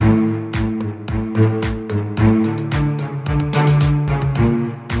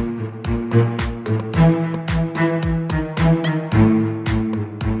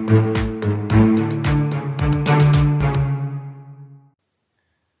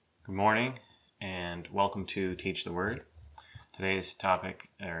Good morning and welcome to Teach the Word. Today's topic,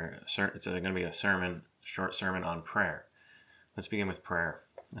 it's going to be a short sermon on prayer. Let's begin with prayer.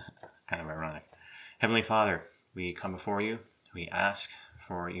 Kind of ironic. Heavenly Father, we come before you. We ask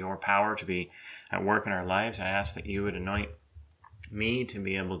for your power to be at work in our lives. I ask that you would anoint me to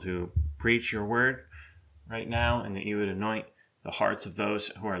be able to preach your word right now, and that you would anoint the hearts of those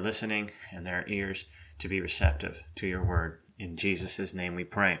who are listening and their ears to be receptive to your word. In Jesus' name we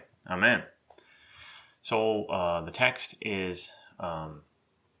pray. Amen. So the text is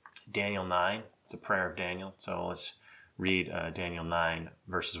Daniel 9. It's a prayer of Daniel. So let's read Daniel 9,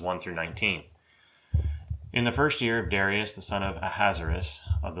 verses 1 through 19. In the first year of Darius, the son of Ahasuerus,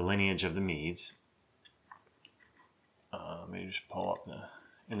 of the lineage of the Medes.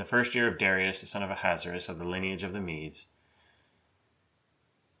 In the first year of Darius, the son of Ahasuerus, of the lineage of the Medes,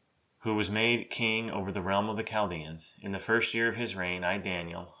 who was made king over the realm of the Chaldeans. In the first year of his reign, I,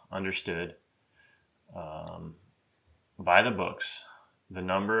 Daniel, understood by the books the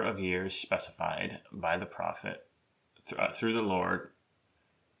number of years specified by the prophet through the Lord,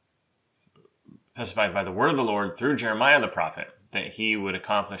 specified by the word of the Lord through Jeremiah the prophet, that he would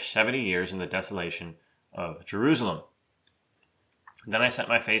accomplish 70 years in the desolation of Jerusalem. Then I set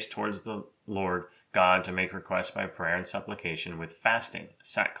my face towards the Lord God to make request by prayer and supplication with fasting,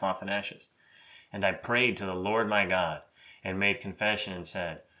 sackcloth, and ashes. And I prayed to the Lord my God and made confession and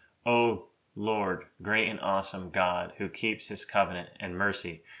said, O Lord, great and awesome God, who keeps his covenant and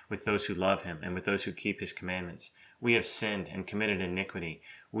mercy with those who love him and with those who keep his commandments. We have sinned and committed iniquity.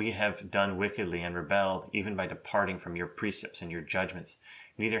 We have done wickedly and rebelled, even by departing from your precepts and your judgments.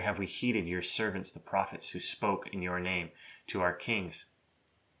 Neither have we heeded your servants, the prophets, who spoke in your name to our kings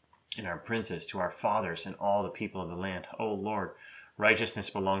and our princes, to our fathers and all the people of the land. O Lord, righteousness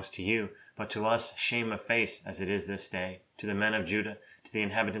belongs to you, but to us shame of face, as it is this day, to the men of Judah, to the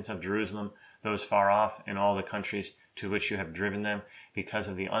inhabitants of Jerusalem, those far off in all the countries to which you have driven them, because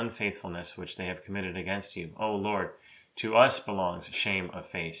of the unfaithfulness which they have committed against you. O Lord, to us belongs shame of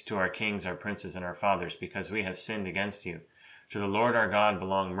face, to our kings, our princes, and our fathers, because we have sinned against you. To the Lord our God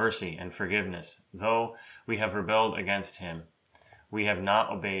belong mercy and forgiveness, though we have rebelled against him. We have not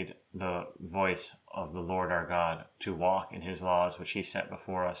obeyed the voice of the Lord our God to walk in his laws, which he set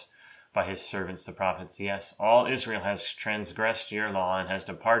before us by his servants the prophets. Yes, all Israel has transgressed your law and has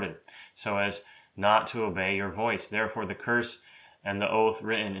departed, so as not to obey your voice. Therefore the curse and the oath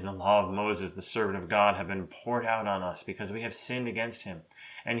written in the law of Moses, the servant of God, have been poured out on us, because we have sinned against him.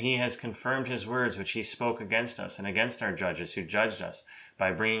 And he has confirmed his words, which he spoke against us and against our judges who judged us,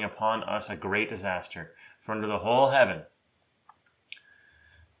 by bringing upon us a great disaster. For under the whole heaven,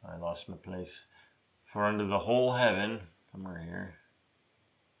 I lost my place. For under the whole heaven, somewhere here,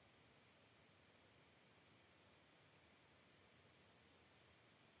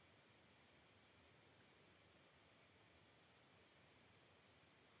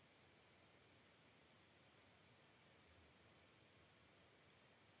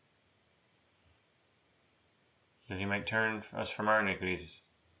 that he might turn us from our iniquities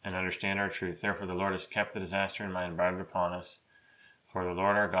and understand our truth. Therefore the Lord has kept the disaster in mind brought upon us. For the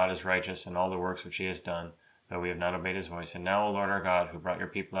Lord our God is righteous in all the works which he has done, though we have not obeyed his voice. And now, O Lord our God, who brought your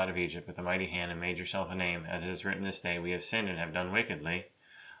people out of Egypt with a mighty hand and made yourself a name, as it is written this day, we have sinned and have done wickedly.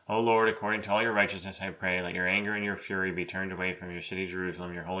 O Lord, according to all your righteousness, I pray, let your anger and your fury be turned away from your city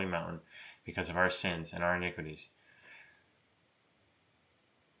Jerusalem, your holy mountain, because of our sins and our iniquities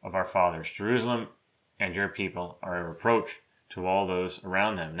of our fathers. Jerusalem and your people are a reproach to all those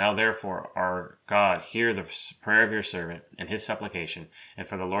around them. Now therefore, our God, hear the prayer of your servant and his supplication, and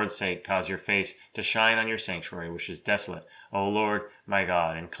for the Lord's sake cause your face to shine on your sanctuary, which is desolate. O Lord, my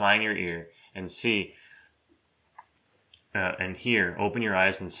God, incline your ear and see and hear, open your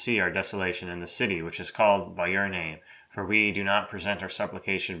eyes and see our desolation in the city which is called by your name. For we do not present our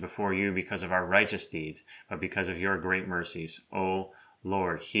supplication before you because of our righteous deeds, but because of your great mercies. O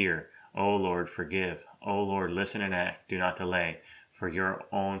Lord, hear. O Lord, forgive. O Lord, listen and act. Do not delay. For your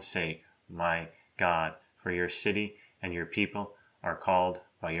own sake, my God, for your city and your people are called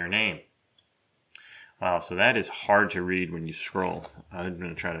by your name. Wow, so that is hard to read when you scroll. I'm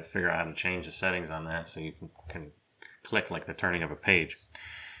going to try to figure out how to change the settings on that so you can click like the turning of a page.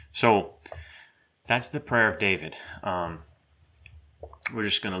 So that's the prayer of David. We're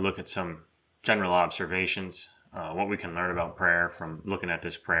just going to look at some general observations, what we can learn about prayer from looking at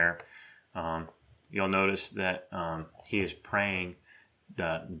this prayer. You'll notice that he is praying,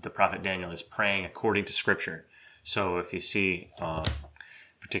 the prophet Daniel is praying according to Scripture. So if you see,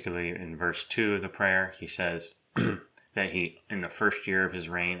 particularly in verse 2 of the prayer, he says that he, in the first year of his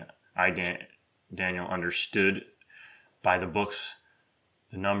reign, Daniel understood by the books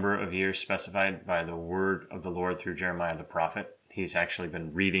the number of years specified by the word of the Lord through Jeremiah the prophet. He's actually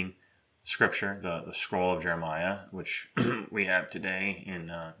been reading Scripture, the scroll of Jeremiah, which we have today in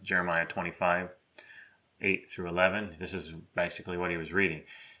Jeremiah 25, 8 through 11. This is basically what he was reading.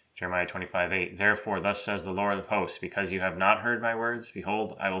 Jeremiah 25, 8. Therefore, thus says the Lord of hosts, because you have not heard my words,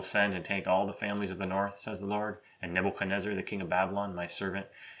 behold, I will send and take all the families of the north, says the Lord, and Nebuchadnezzar, the king of Babylon, my servant,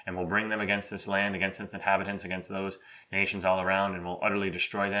 and will bring them against this land, against its inhabitants, against those nations all around, and will utterly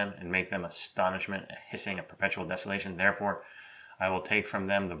destroy them, and make them astonishment, a hissing, a perpetual desolation. Therefore, I will take from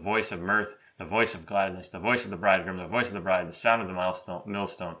them the voice of mirth, the voice of gladness, the voice of the bridegroom, the voice of the bride, the sound of the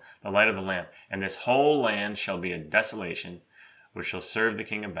millstone, the light of the lamp. And this whole land shall be a desolation, which shall serve the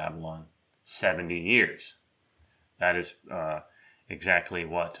king of Babylon 70 years. That is exactly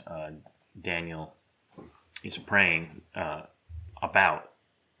what Daniel is praying about.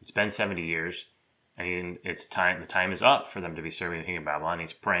 It's been 70 years, and it's time. The time is up for them to be serving the king of Babylon.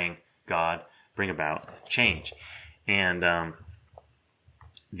 He's praying, God, bring about change. And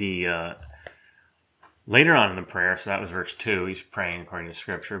later on in the prayer, so that was verse 2, he's praying according to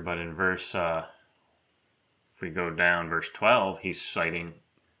Scripture, but in verse, if we go down, verse 12, he's citing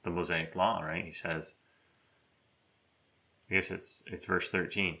the Mosaic Law, right? He says, I guess it's verse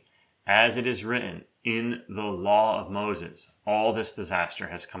 13, as it is written in the law of Moses, all this disaster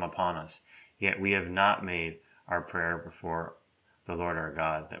has come upon us, yet we have not made our prayer before the Lord our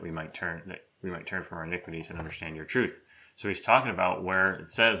God, that we might turn from our iniquities and understand your truth. So he's talking about where it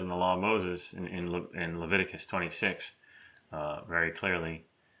says in the law of Moses in Leviticus 26, very clearly,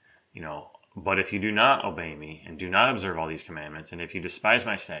 but if you do not obey me and do not observe all these commandments, and if you despise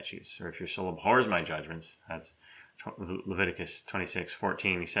my statutes, or if your soul abhors my judgments, that's Leviticus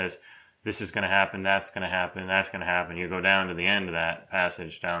 26:14. He says, this is going to happen, that's going to happen, that's going to happen. You go down to the end of that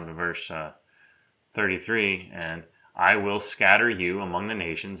passage, down to verse 33, and I will scatter you among the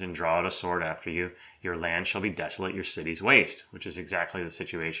nations and draw out a sword after you. Your land shall be desolate, your cities waste, which is exactly the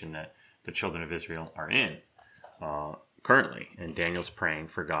situation that the children of Israel are in currently. And Daniel's praying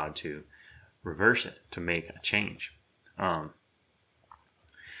for God to reverse it, to make a change.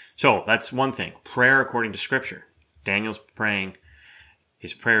 So that's one thing. Prayer according to Scripture. Daniel's praying.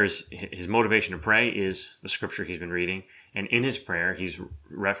 His motivation to pray is the Scripture he's been reading. And in his prayer, he's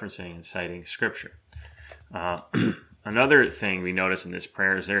referencing and citing Scripture. Another thing we notice in this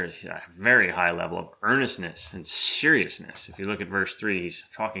prayer is there is a very high level of earnestness and seriousness. If you look at verse 3, he's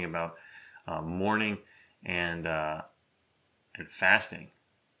talking about mourning and fasting.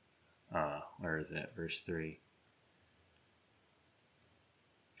 Where is it? Verse 3.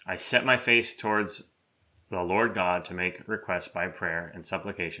 I set my face towards the Lord God to make requests by prayer and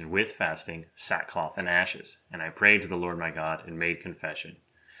supplication with fasting, sackcloth, and ashes. And I prayed to the Lord my God and made confession.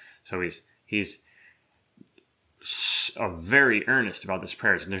 So he's very earnest about this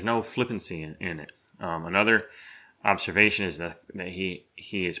prayer. There's no flippancy in it. Another observation is that he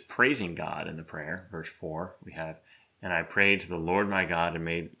is praising God in the prayer. Verse 4, we have, and I prayed to the Lord my God and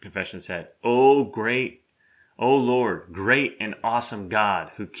made confession and said, O Lord, great and awesome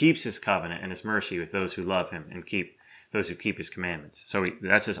God, who keeps his covenant and his mercy with those who love him and those who keep his commandments. So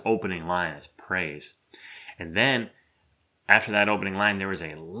that's his opening line, is praise. And then after that opening line, there was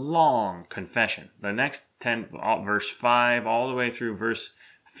a long confession. The next verse 5 all the way through verse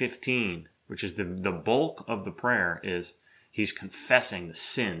 15, which is the bulk of the prayer, is he's confessing the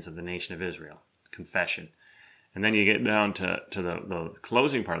sins of the nation of Israel. Confession. And then you get down to the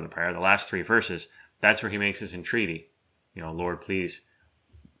closing part of the prayer, the last 3 verses. That's where he makes his entreaty. Lord, please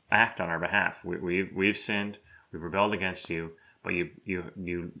act on our behalf. We've sinned. We've rebelled against you. But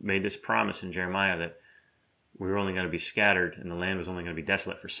you made this promise in Jeremiah that we were only going to be scattered and the land was only going to be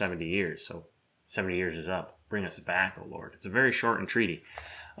desolate for 70 years. So 70 years is up. Bring us back, O Lord. It's a very short entreaty.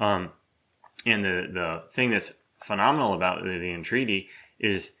 And the thing that's phenomenal about the entreaty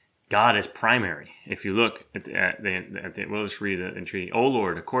is God is primary. If you look at we'll just read the entreaty. O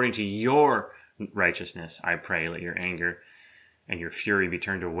Lord, according to your righteousness, I pray, let your anger and your fury be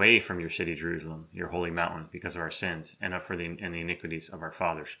turned away from your city, Jerusalem, your holy mountain, because of our sins and the iniquities of our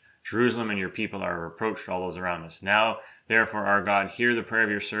fathers. Jerusalem and your people are a reproach to all those around us. Now, therefore, our God, hear the prayer of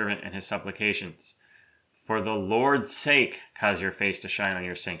your servant and his supplications. For the Lord's sake, cause your face to shine on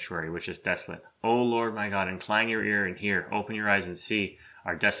your sanctuary, which is desolate. O Lord, my God, incline your ear and hear. Open your eyes and see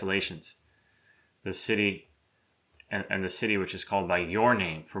our desolations. The city and the city which is called by your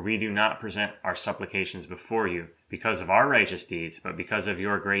name, for we do not present our supplications before you because of our righteous deeds, but because of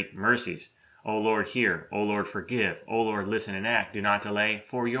your great mercies. O Lord, hear. O Lord, forgive. O Lord, listen and act. Do not delay.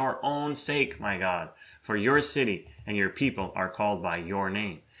 For your own sake, my God, for your city and your people are called by your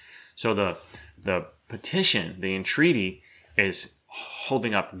name. So the petition, the entreaty, is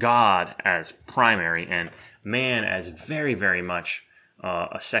holding up God as primary and man as very, very much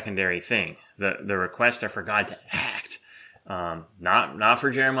a secondary thing. The requests are for God to act, not for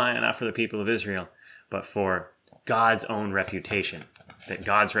Jeremiah, not for the people of Israel, but for God's own reputation, that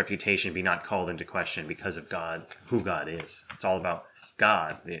God's reputation be not called into question because of God, who God is. It's all about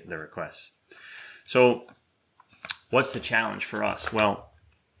God, the requests. So what's the challenge for us? Well,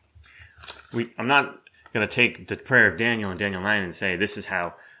 I'm not going to take the prayer of Daniel in Daniel 9 and say this is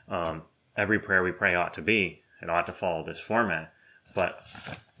how every prayer we pray ought to be. It ought to follow this format. But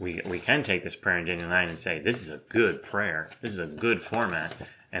we can take this prayer in Daniel 9 and say this is a good prayer. This is a good format,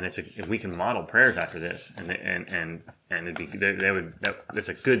 and we can model prayers after this, and that's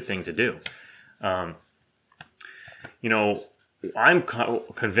a good thing to do. I'm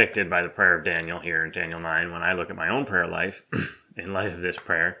convicted by the prayer of Daniel here in Daniel 9 when I look at my own prayer life in light of this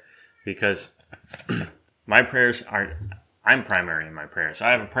prayer, because my prayers I'm primary in my prayers. So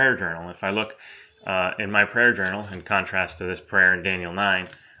I have a prayer journal. If I look in my prayer journal, in contrast to this prayer in Daniel 9,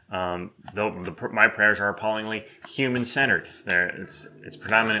 my prayers are appallingly human-centered. It's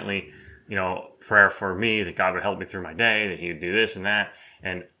predominantly, prayer for me, that God would help me through my day, that He would do this and that,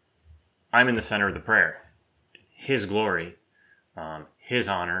 and I'm in the center of the prayer. His glory, His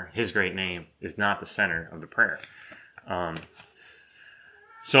honor, His great name is not the center of the prayer.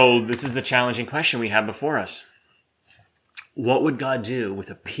 So this is the challenging question we have before us. What would God do with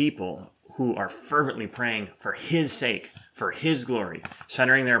a people who are fervently praying for His sake, for His glory,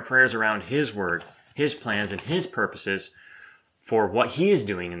 centering their prayers around His word, His plans, and His purposes for what He is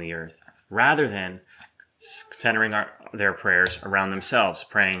doing in the earth, rather than centering their prayers around themselves,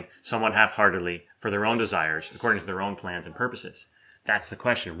 praying somewhat half-heartedly for their own desires, according to their own plans and purposes? That's the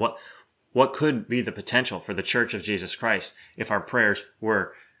question. What could be the potential for the Church of Jesus Christ if our prayers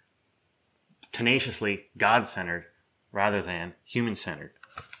were tenaciously God-centered rather than human-centered,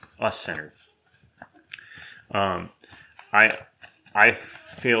 us-centered? I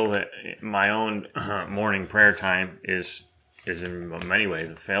feel that my own morning prayer time is in many ways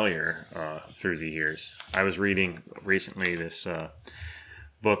a failure through the years. I was reading recently this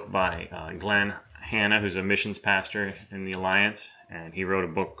book by Glenn Hanna, who's a missions pastor in the Alliance, and he wrote a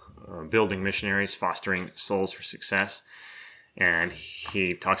book, Building Missionaries, Fostering Souls for Success, and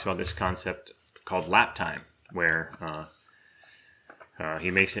he talks about this concept called lap time, where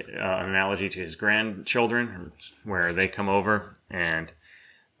he makes an analogy to his grandchildren, where they come over and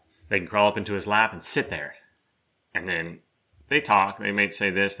they can crawl up into his lap and sit there, and then they talk. They might say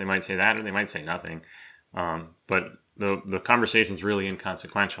this, they might say that, or they might say nothing, but the conversation's really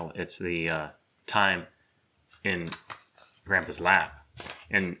inconsequential. It's the time in Grandpa's lap.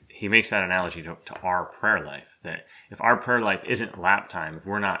 And he makes that analogy to our prayer life, that if our prayer life isn't lap time, if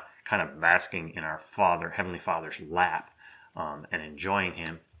we're not kind of basking in our Heavenly Father's lap, and enjoying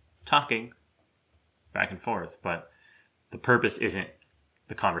Him, talking back and forth, but the purpose isn't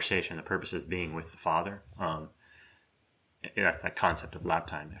the conversation, the purpose is being with the Father. That's that concept of lap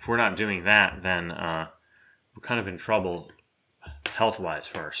time. If we're not doing that, then we're kind of in trouble health-wise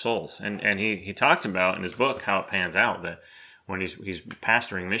for our souls. And he talks about in his book how it pans out, that when he's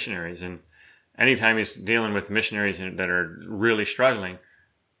pastoring missionaries, and anytime he's dealing with missionaries that are really struggling,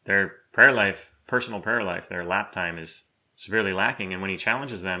 their prayer life, personal prayer life, their lap time is severely lacking. And when he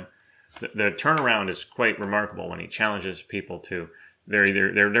challenges them, the turnaround is quite remarkable. When he challenges people to, they're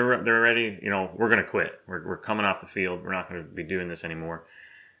ready, we're going to quit. We're coming off the field. We're not going to be doing this anymore.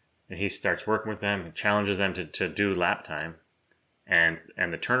 And he starts working with them and challenges them to do lap time, and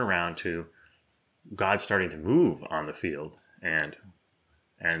the turnaround to God starting to move on the field, and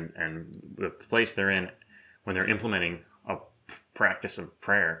the place they're in when they're implementing a practice of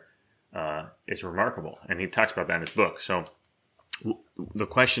prayer is remarkable. And he talks about that in his book. So the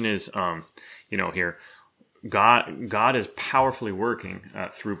question is, here, God is powerfully working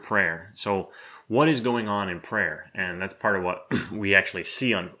through prayer. So what is going on in prayer? And that's part of what we actually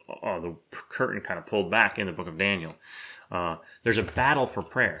see on the curtain kind of pulled back in the book of Daniel. There's a battle for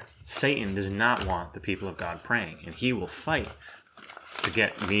prayer. Satan does not want the people of God praying, and he will fight to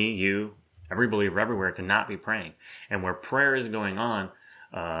get me, you, every believer everywhere to not be praying. And where prayer is going on,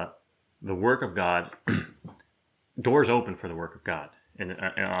 the work of God, doors open for the work of God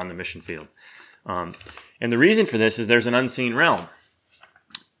on the mission field. And the reason for this is there's an unseen realm.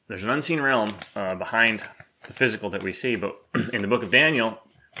 There's an unseen realm behind the physical that we see, but in the book of Daniel,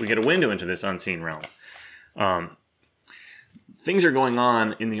 we get a window into this unseen realm. Things are going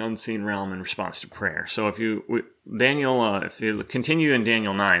on in the unseen realm in response to prayer. So if you continue in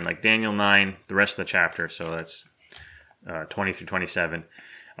Daniel 9, like Daniel 9, the rest of the chapter, so that's 20 through 27,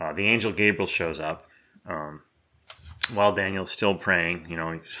 the angel Gabriel shows up. while Daniel's still praying,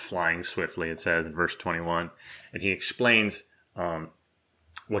 he's flying swiftly, it says in verse 21, and he explains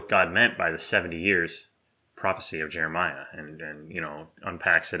what God meant by the 70 years prophecy of Jeremiah, and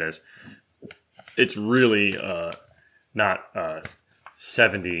unpacks it as it's really not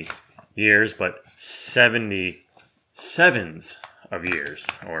 70 years, but 70 sevens of years,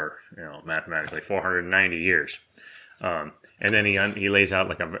 or mathematically 490 years. And then he lays out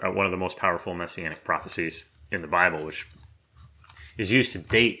like one of the most powerful messianic prophecies in the Bible, which is used to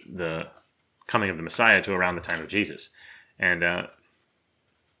date the coming of the Messiah to around the time of Jesus. And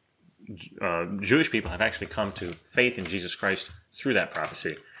Jewish people have actually come to faith in Jesus Christ through that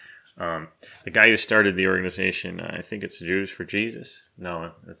prophecy. The guy who started the organization, I think it's Jews for Jesus.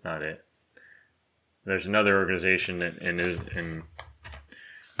 No, that's not it. There's another organization in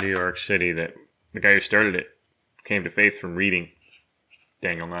New York City that the guy who started it came to faith from reading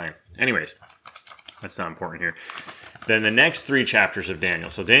Daniel 9. Anyways, that's not important here. Then the next 3 chapters of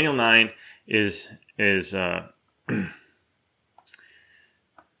Daniel. So Daniel 9 is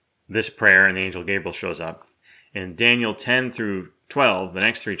this prayer, and the angel Gabriel shows up. In Daniel 10 through 12, the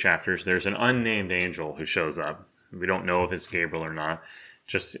next 3 chapters, there's an unnamed angel who shows up. We don't know if it's Gabriel or not.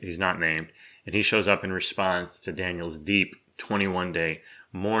 Just he's not named. And he shows up in response to Daniel's deep 21-day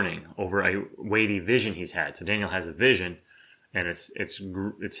mourning over a weighty vision he's had. So Daniel has a vision, and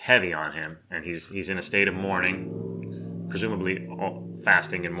it's heavy on him, and he's in a state of mourning, presumably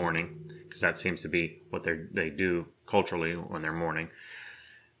fasting and mourning, because that seems to be what they do culturally when they're mourning.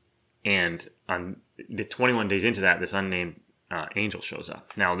 And on the 21 days into that, this unnamed angel shows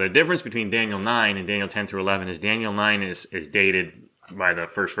up. Now, the difference between Daniel 9 and Daniel 10 through 11 is Daniel 9 is dated by the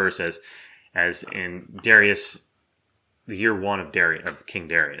first verse as in Darius, the year 1 of King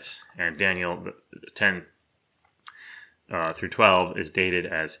Darius. And Daniel 10 through 12 is dated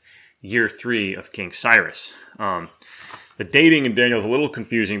as year 3 of King Cyrus. The dating in Daniel is a little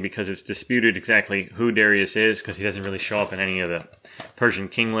confusing because it's disputed exactly who Darius is, because he doesn't really show up in any of the Persian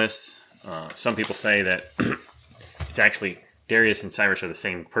king lists. Some people say that it's actually Darius and Cyrus are the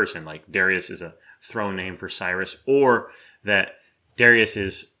same person, like Darius is a throne name for Cyrus, or that Darius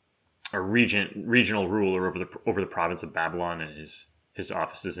is a regional ruler over the province of Babylon, and his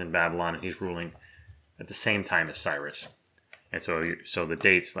office is in Babylon, and he's ruling at the same time as Cyrus. And so the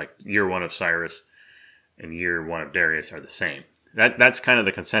dates, like year 1 of Cyrus and year 1 of Darius, are the same. That's kind of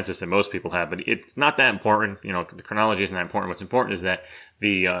the consensus that most people have, but it's not that important. The chronology isn't that important. What's important is that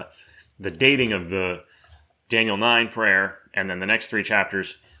the dating of the Daniel 9 prayer and then the next 3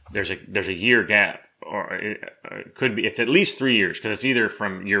 chapters, there's a year gap, or it could be, it's at least 3 years, because it's either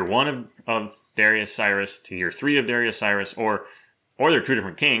from year 1 of Darius Cyrus to year 3 of Darius Cyrus, or they're 2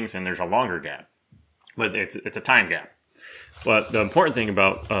 different kings and there's a longer gap, but it's a time gap. But the important thing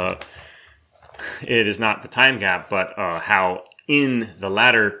about it is not the time gap, but how in the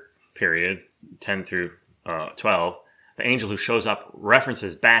latter period, 10 through 12, the angel who shows up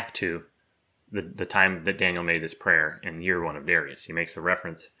references back to the time that Daniel made this prayer in year 1 of Darius. He makes the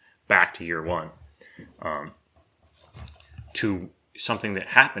reference back to year 1, to something that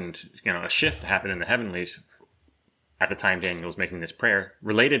happened, a shift that happened in the heavenlies at the time Daniel was making this prayer,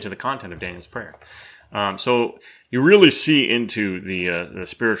 related to the content of Daniel's prayer. So you really see into the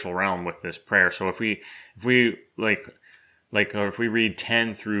spiritual realm with this prayer. So if we read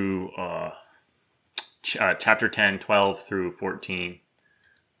 10 through chapter 10, 12 through 14,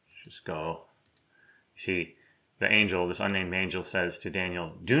 just go. You see, the angel, this unnamed angel, says to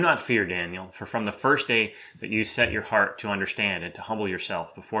Daniel, "Do not fear, Daniel, for from the first day that you set your heart to understand and to humble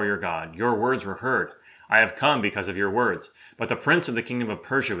yourself before your God, your words were heard. I have come because of your words. But the prince of the kingdom of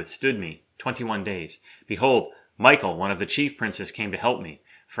Persia withstood me 21 days. Behold, Michael, one of the chief princes, came to help me,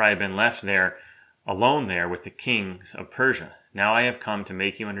 for I had been left alone there with the kings of Persia. Now I have come to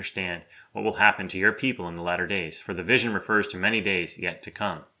make you understand what will happen to your people in the latter days, for the vision refers to many days yet to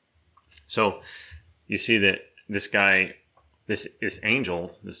come." So you see that this guy, this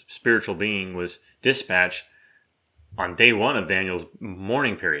angel, this spiritual being, was dispatched on day 1 of Daniel's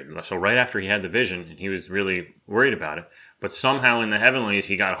mourning period. So right after he had the vision, and he was really worried about it. But somehow in the heavenlies,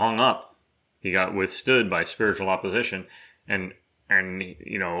 he got hung up. He got withstood by spiritual opposition. And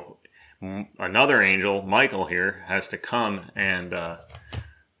another angel, Michael here, has to come and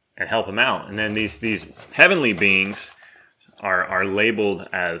help him out. And then these heavenly beings are labeled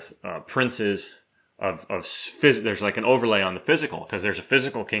as princes of there's like an overlay on the physical, because there's a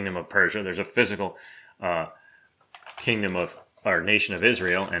physical kingdom of Persia, there's a physical kingdom of our nation of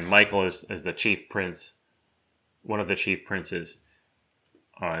Israel, and Michael is the chief prince, one of the chief princes.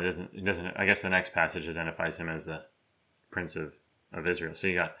 It doesn't. I guess the next passage identifies him as the prince of Israel. So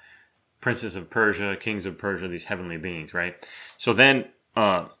you got princes of Persia, kings of Persia, these heavenly beings, right? So then,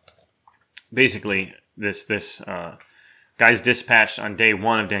 basically, this guy's dispatched on day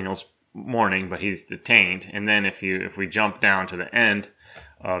 1 of Daniel's mourning, but he's detained. And then if we jump down to the end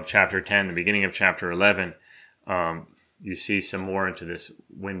of chapter 10, the beginning of chapter 11, you see some more into this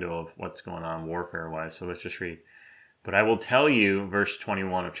window of what's going on warfare-wise. So let's just read. But I will tell you, verse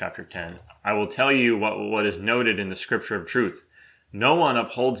 21 of chapter 10, I will tell you what is noted in the scripture of truth. No one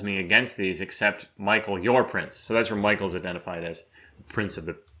upholds me against these except Michael, your prince. So that's where Michael's identified as the prince of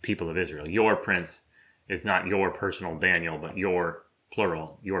the people of Israel. Your prince is not your personal Daniel, but your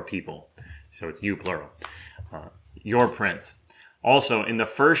plural, your people. So it's you plural. Your prince. Also, in the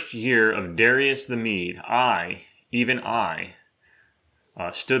first year of Darius the Mede, I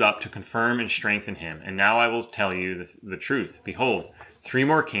stood up to confirm and strengthen him. And now I will tell you the truth. Behold, 3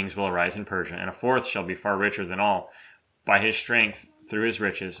 more kings will arise in Persia, and a 4th shall be far richer than all. By his strength, through his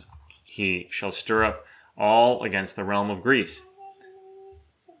riches, he shall stir up all against the realm of Greece.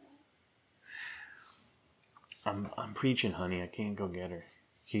 I'm preaching, honey. I can't go get her.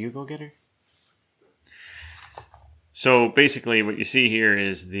 Can you go get her? So basically what you see here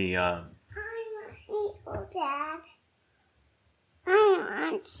is the... I want you, Dad. I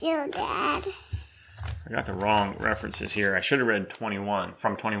want you, Dad. I got the wrong references here. I should have read 21,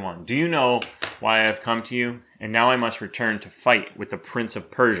 from 21. Do you know why I have come to you? And now I must return to fight with the prince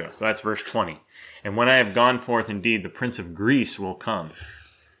of Persia. So that's verse 20. And when I have gone forth, indeed, the prince of Greece will come.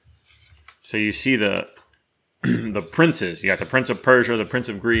 So you see the princes. You got the prince of Persia, the prince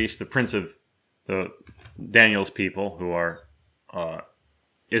of Greece, the prince of the Daniel's people, who are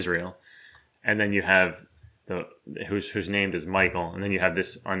Israel. And then you have who's named as Michael. And then you have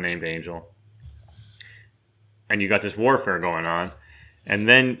this unnamed angel. And you got this warfare going on. And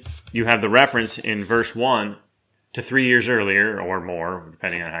then you have the reference in verse 1 to 3 years earlier, or more,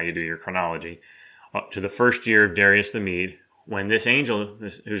 depending on how you do your chronology, up to the first year of Darius the Mede, when this angel,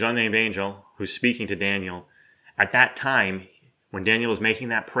 who's unnamed angel, who's speaking to Daniel, at that time, when Daniel was making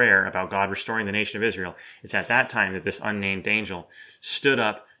that prayer about God restoring the nation of Israel, it's at that time that this unnamed angel stood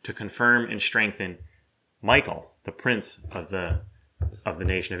up to confirm and strengthen Michael, the prince of the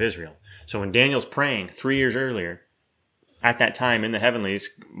nation of Israel. So when Daniel's praying 3 years earlier, at that time in the heavenlies,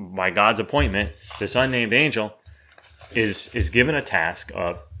 by God's appointment, this unnamed angel is given a task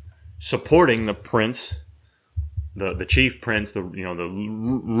of supporting the prince, the chief prince, the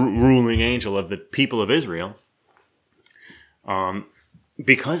ruling angel of the people of Israel,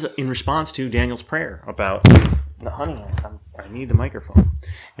 because in response to Daniel's prayer about honey, I need the microphone.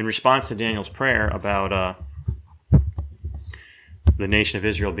 In response to Daniel's prayer about the nation of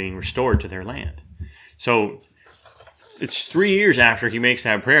Israel being restored to their land. So it's 3 years after he makes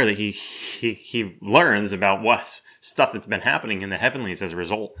that prayer that he learns about what stuff that's been happening in the heavenlies as a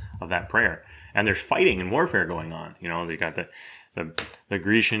result of that prayer. And there's fighting and warfare going on. You know, they got the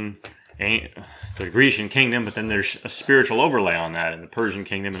Grecian kingdom, but then there's a spiritual overlay on that, and the Persian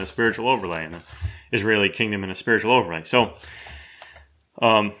kingdom and a spiritual overlay, and the Israeli kingdom and a spiritual overlay. So,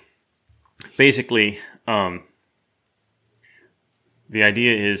 basically, the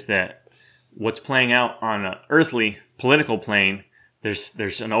idea is that what's playing out on an earthly political plane,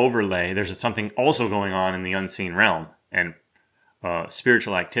 there's an overlay. There's something also going on in the unseen realm, and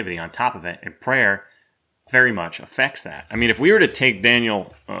spiritual activity on top of it, and prayer very much affects that. I mean, if we were to take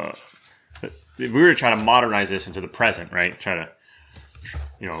Daniel, if we were to try to modernize this into the present, right? Try to,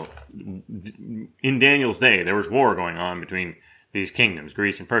 in Daniel's day, there was war going on between these kingdoms,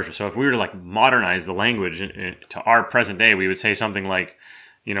 Greece and Persia. So if we were to modernize the language to our present day, we would say something like,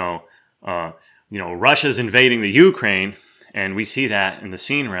 Russia's invading the Ukraine, and we see that in the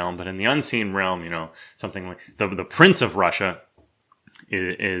seen realm, but in the unseen realm, something like the prince of Russia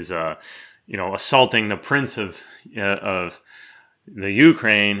is assaulting the prince of the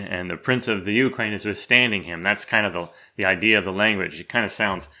Ukraine, and the prince of the Ukraine is withstanding him. That's kind of the idea of the language. It kind of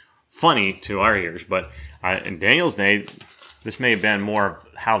sounds funny to our ears, but in Daniel's day, this may have been more of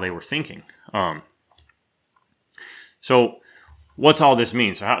how they were thinking. So what's all this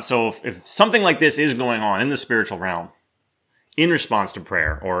mean? So if something like this is going on in the spiritual realm, in response to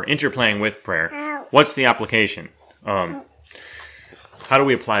prayer or interplaying with prayer, what's the application? How do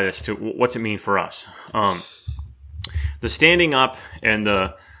we apply this to what's it mean for us? The standing up and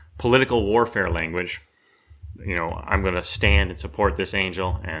the political warfare language, I'm going to stand and support this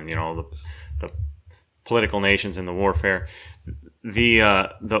angel, and the political nations and the warfare. The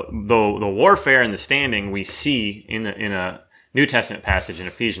warfare and the standing we see in a New Testament passage in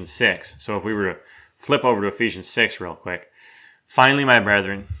Ephesians 6. So if we were to flip over to Ephesians 6 real quick. Finally, my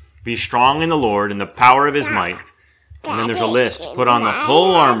brethren, be strong in the Lord and the power of his might. And then there's a list. Put on the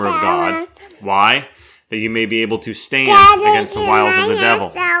whole armor of God. Why? That you may be able to stand against the wiles of the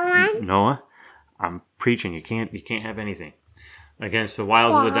devil. Noah, I'm preaching. You can't have anything. Against the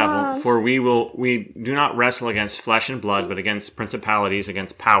wiles of the devil. For we do not wrestle against flesh and blood, but against principalities,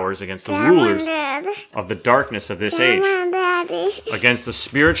 against powers, against the rulers of the darkness of this age, against the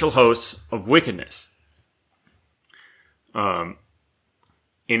spiritual hosts of wickedness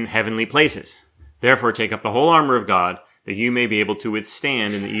in heavenly places. Therefore take up the whole armor of God, that you may be able to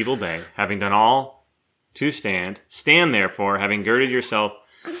withstand in the evil day, having done all to stand. Stand therefore, having girded yourself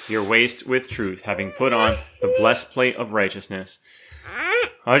your waist with truth, having put on the breastplate of righteousness.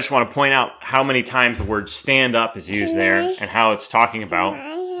 I just want to point out how many times the word stand up is used there, and how it's talking about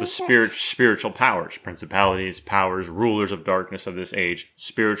the spiritual powers, principalities, powers, rulers of darkness of this age,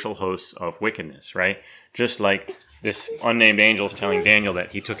 spiritual hosts of wickedness, right? Just like this unnamed angel is telling Daniel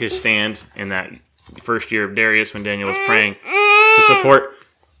that he took his stand in that first year of Darius when Daniel was praying to support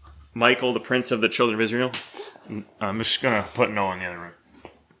Michael, the prince of the children of Israel. I'm just going to put Noah in the other room.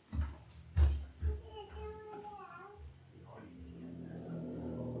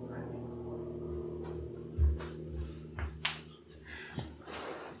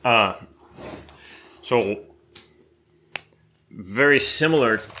 So very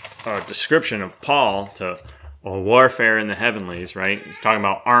similar description of Paul to warfare in the heavenlies, right? He's talking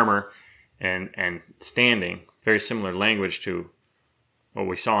about armor and standing. Very similar language to what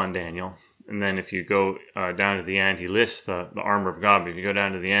we saw in Daniel. And then if you go down to the end, he lists the armor of God. But if you go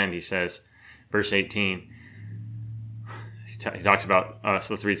down to the end, he says, verse 18, he talks about,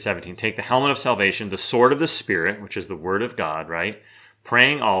 so let's read 17. Take the helmet of salvation, the sword of the Spirit, which is the word of God, right?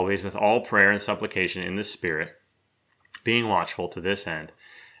 Praying always with all prayer and supplication in the Spirit, being watchful to this end,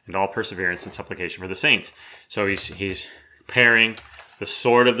 and all perseverance and supplication for the saints. So he's pairing the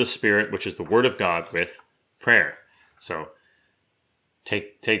sword of the Spirit, which is the word of God, with prayer. So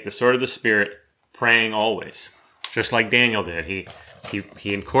take the sword of the Spirit, praying always, just like Daniel did.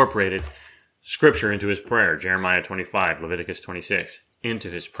 He incorporated Scripture into his prayer. Jeremiah 25, Leviticus 26, into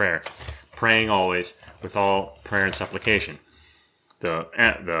his prayer, praying always with all prayer and supplication.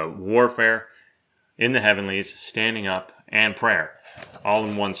 The warfare in the heavenlies, standing up, and prayer, all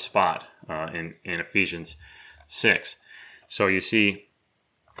in one spot in Ephesians 6. So you see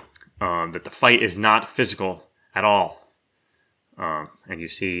that the fight is not physical at all. And you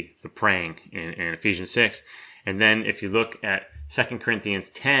see the praying in Ephesians 6. And then if you look at 2 Corinthians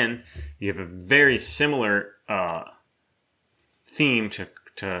 10, you have a very similar theme to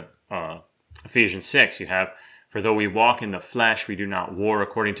Ephesians 6. You have, for though we walk in the flesh, we do not war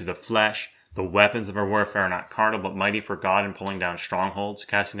according to the flesh. The weapons of our warfare are not carnal, but mighty for God in pulling down strongholds,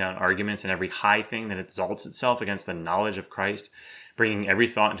 casting down arguments and every high thing that exalts itself against the knowledge of Christ, bringing every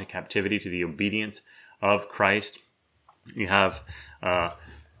thought into captivity to the obedience of Christ. You have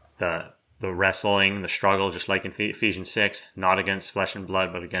the wrestling, the struggle, just like in Ephesians 6, not against flesh and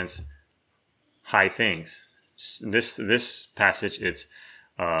blood, but against high things. This passage, it's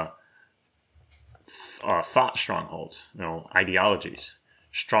thought strongholds, ideologies,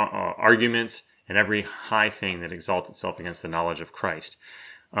 strong arguments, and every high thing that exalts itself against the knowledge of Christ.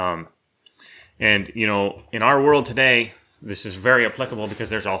 And in our world today, this is very applicable because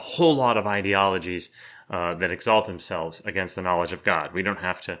there's a whole lot of ideologies that exalt themselves against the knowledge of God. We don't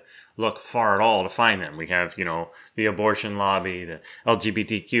have to look far at all to find them. We have, the abortion lobby, the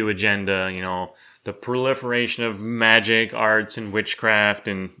LGBTQ agenda, the proliferation of magic, arts, and witchcraft,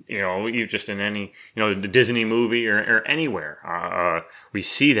 and, you just in any, the Disney movie or anywhere. We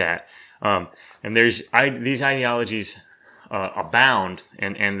see that. And these ideologies abound,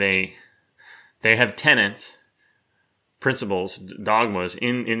 and they have tenets, principles, dogmas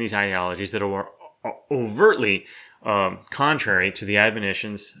in these ideologies that are overtly contrary to the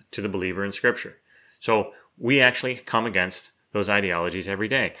admonitions to the believer in Scripture. So we actually come against those ideologies every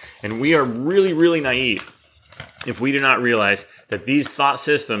day. And we are really, really naive if we do not realize that these thought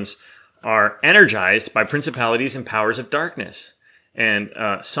systems are energized by principalities and powers of darkness. And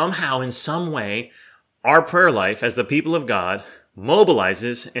somehow, in some way, our prayer life as the people of God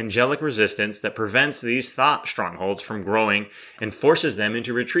mobilizes angelic resistance that prevents these thought strongholds from growing and forces them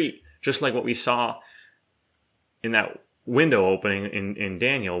into retreat. Just like what we saw in that window opening in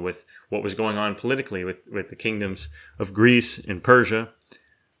Daniel with what was going on politically with the kingdoms of Greece and Persia.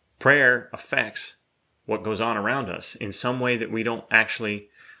 Prayer affects what goes on around us in some way that we don't actually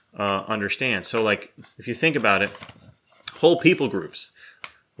understand. So, like, if you think about it, whole people groups,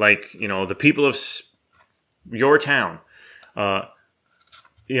 like, the people of your town, there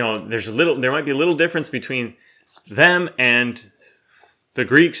might be a little difference between them and the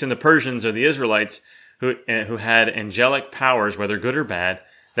Greeks and the Persians or the Israelites who had angelic powers, whether good or bad,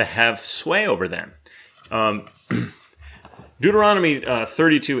 that have sway over them. Deuteronomy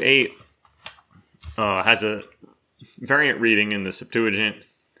 32:8 has a variant reading in the Septuagint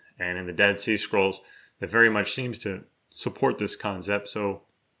and in the Dead Sea Scrolls that very much seems to support this concept. So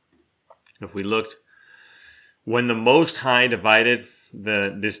if we looked, when the Most High divided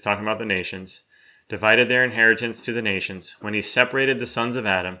this is talking about the nations, divided their inheritance to the nations, when he separated the sons of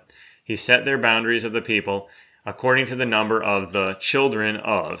Adam, he set their boundaries of the people according to the number of the children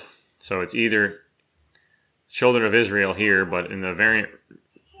of. So it's either children of Israel here, but in the variant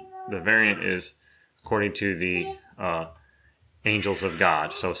is according to the angels of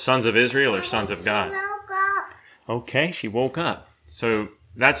God. So sons of Israel or sons of God. Okay, she woke up. So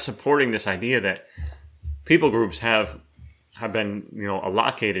that's supporting this idea that people groups have been,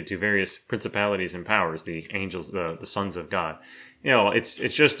 allocated to various principalities and powers, the angels, the sons of God. It's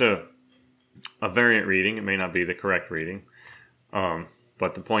just a variant reading. It may not be the correct reading.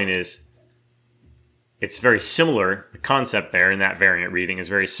 But the point is, it's very similar. The concept there in that variant reading is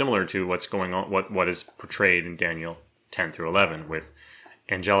very similar to what's going on, what is portrayed in Daniel 10 through 11, with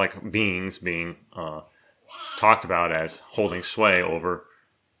angelic beings being talked about as holding sway over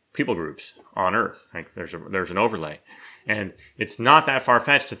people groups on earth. Like there's an overlay. And it's not that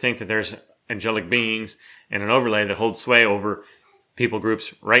far-fetched to think that there's angelic beings and an overlay that holds sway over people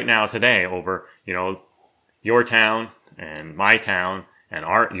groups right now today, over, your town and my town and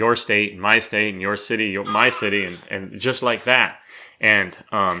your state and my state and your city, my city, and just like that. And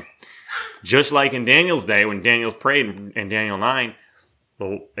just like in Daniel's day, when Daniel prayed in Daniel 9,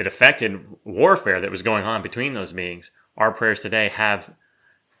 well, it affected warfare that was going on between those beings. Our prayers today have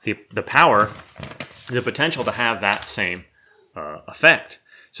the power, the potential to have that same effect.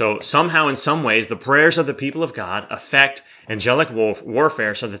 So somehow, in some ways, the prayers of the people of God affect angelic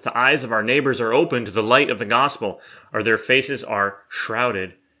warfare so that the eyes of our neighbors are open to the light of the gospel, or their faces are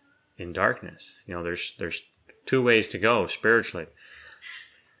shrouded in darkness. There's two ways to go spiritually.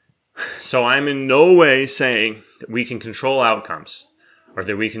 So I'm in no way saying that we can control outcomes or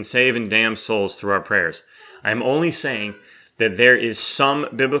that we can save and damn souls through our prayers. I'm only saying that there is some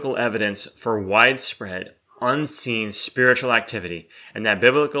biblical evidence for widespread, unseen spiritual activity, and that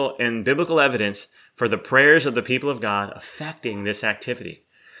biblical evidence for the prayers of the people of God affecting this activity,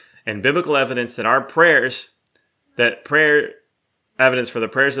 and biblical evidence that evidence for the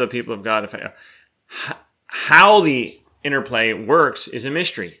prayers of the people of God affect. How the interplay works is a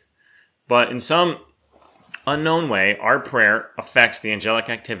mystery, but in some unknown way, our prayer affects the angelic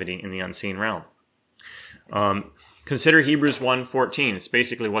activity in the unseen realm. Consider Hebrews 1:14. It's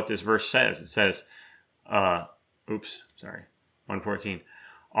basically what this verse says. It says, 1:14.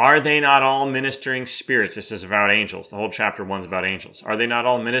 Are they not all ministering spirits? This is about angels. The whole chapter 1 is about angels. Are they not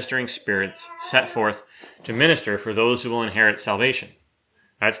all ministering spirits set forth to minister for those who will inherit salvation?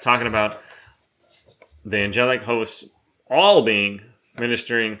 That's talking about the angelic hosts all being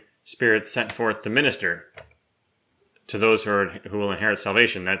ministering spirits sent forth to minister to those who will inherit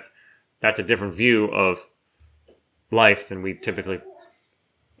salvation. That's a different view of life than we typically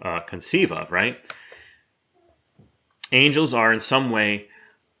conceive of, right? Angels are in some way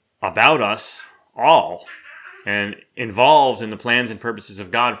about us all and involved in the plans and purposes of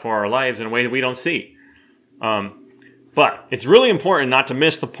God for our lives in a way that we don't see. But it's really important not to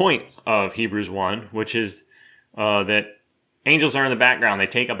miss the point of Hebrews 1, which is that angels are in the background. They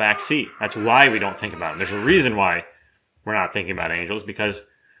take a back seat. That's why we don't think about them. There's a reason why we're not thinking about angels, because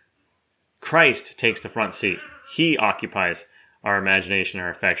Christ takes the front seat. He occupies our imagination, our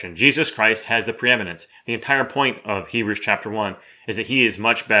affection. Jesus Christ has the preeminence. The entire point of Hebrews chapter 1 is that he is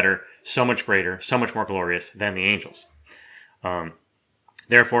much better, so much greater, so much more glorious than the angels.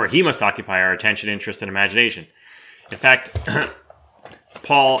 Therefore, he must occupy our attention, interest, and imagination. In fact,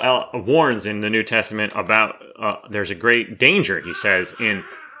 Paul warns in the New Testament about there's a great danger, he says, in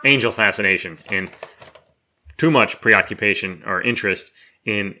angel fascination, in too much preoccupation or interest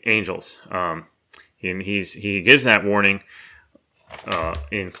in angels. He gives that warning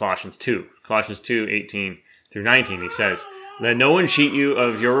in Colossians 2. Colossians 2:18 through 19, he says, "Let no one cheat you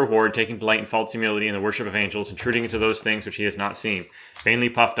of your reward, taking delight in false humility and the worship of angels, intruding into those things which he has not seen, vainly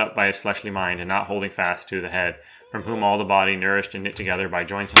puffed up by his fleshly mind, and not holding fast to the head, from whom all the body, nourished and knit together by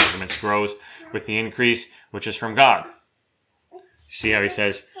joints and ligaments, grows with the increase which is from God." See how he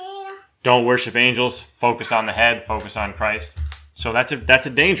says, don't worship angels, focus on the head, focus on Christ. So that's a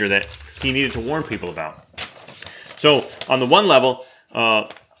danger that he needed to warn people about. So on the one level,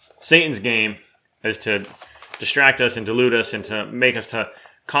 Satan's game is to distract us and delude us and to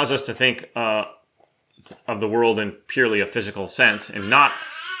cause us to think of the world in purely a physical sense and not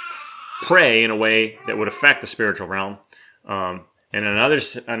pray in a way that would affect the spiritual realm. And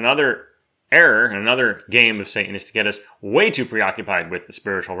another error and another game of Satan is to get us way too preoccupied with the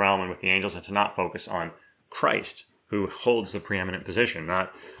spiritual realm and with the angels and to not focus on Christ, who holds the preeminent position,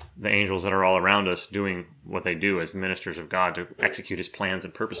 not the angels that are all around us doing what they do as ministers of God to execute his plans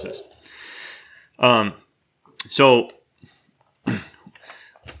and purposes. So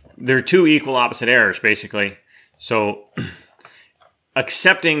there are two equal opposite errors, basically. So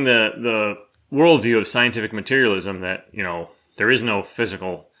accepting the worldview of scientific materialism that, there is no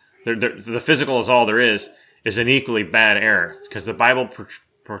physical, the physical is all there is an equally bad error, because the Bible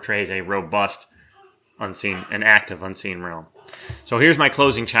portrays a robust, an active, unseen realm. So here's my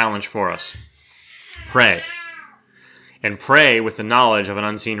closing challenge for us. Pray. And pray with the knowledge of an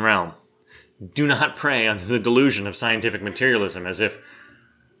unseen realm. Do not pray under the delusion of scientific materialism as if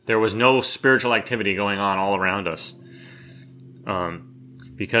there was no spiritual activity going on all around us.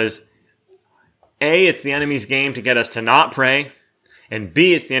 Because A, it's the enemy's game to get us to not pray, and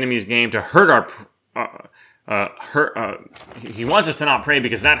B, it's the enemy's game to hurt he wants us to not pray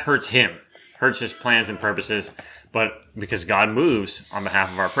because that hurts him, hurts his plans and purposes, but because God moves on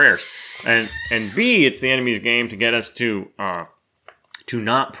behalf of our prayers. And B, it's the enemy's game to get us to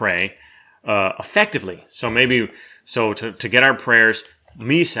not pray effectively. So to get our prayers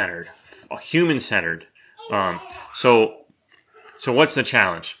me-centered, human-centered. So what's the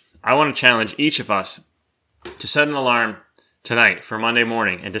challenge? I want to challenge each of us to set an alarm tonight for Monday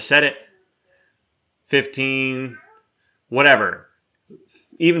morning, and to set it 15, whatever,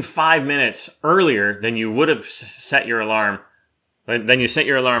 even 5 minutes earlier than you would have set your alarm, than you set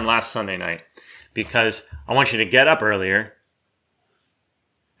your alarm last Sunday night. Because I want you to get up earlier,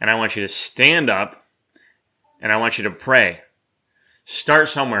 and I want you to stand up, and I want you to pray. Start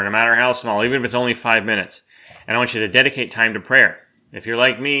somewhere, no matter how small, even if it's only 5 minutes. And I want you to dedicate time to prayer. If you're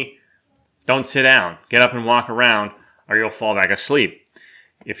like me, don't sit down. Get up and walk around, or you'll fall back asleep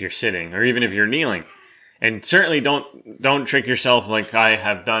if you're sitting, or even if you're kneeling. And certainly don't trick yourself, like I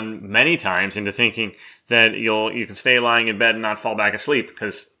have done many times, into thinking that you can stay lying in bed and not fall back asleep,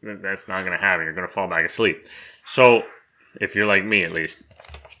 because that's not going to happen. You're going to fall back asleep. So, if you're like me, at least.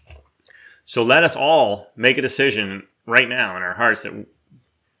 So let us all make a decision right now in our hearts that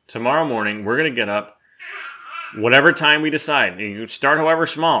tomorrow morning we're going to get up whatever time we decide. You start however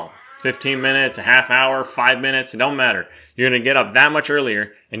small, 15 minutes, a half hour, 5 minutes, it don't matter. You're going to get up that much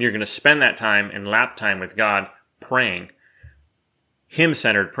earlier, and you're going to spend that time in lap time with God praying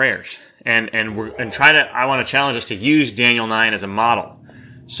him-centered prayers. I want to challenge us to use Daniel 9 as a model.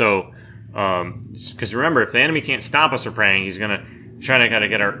 So, because remember, if the enemy can't stop us from praying, he's going to try to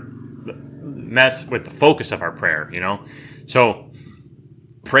get our mess with the focus of our prayer, So,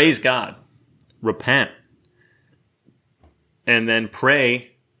 praise God, repent, and then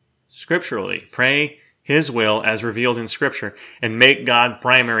pray scripturally. Pray his will as revealed in Scripture, and make God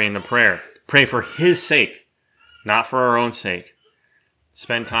primary in the prayer. Pray for his sake, not for our own sake.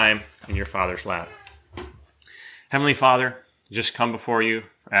 Spend time in your Father's lap. Heavenly Father, just come before you,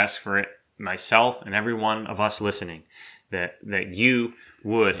 ask for it, myself and every one of us listening, that you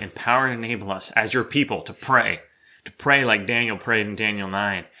would empower and enable us as your people to pray like Daniel prayed in Daniel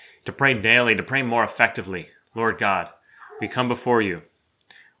 9, to pray daily, to pray more effectively. Lord God, we come before you.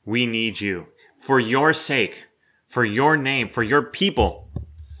 We need you. For your sake, for your name, for your people.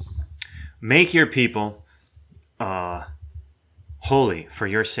 Make your people holy for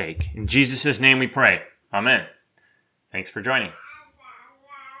your sake. In Jesus' name we pray. Amen. Thanks for joining.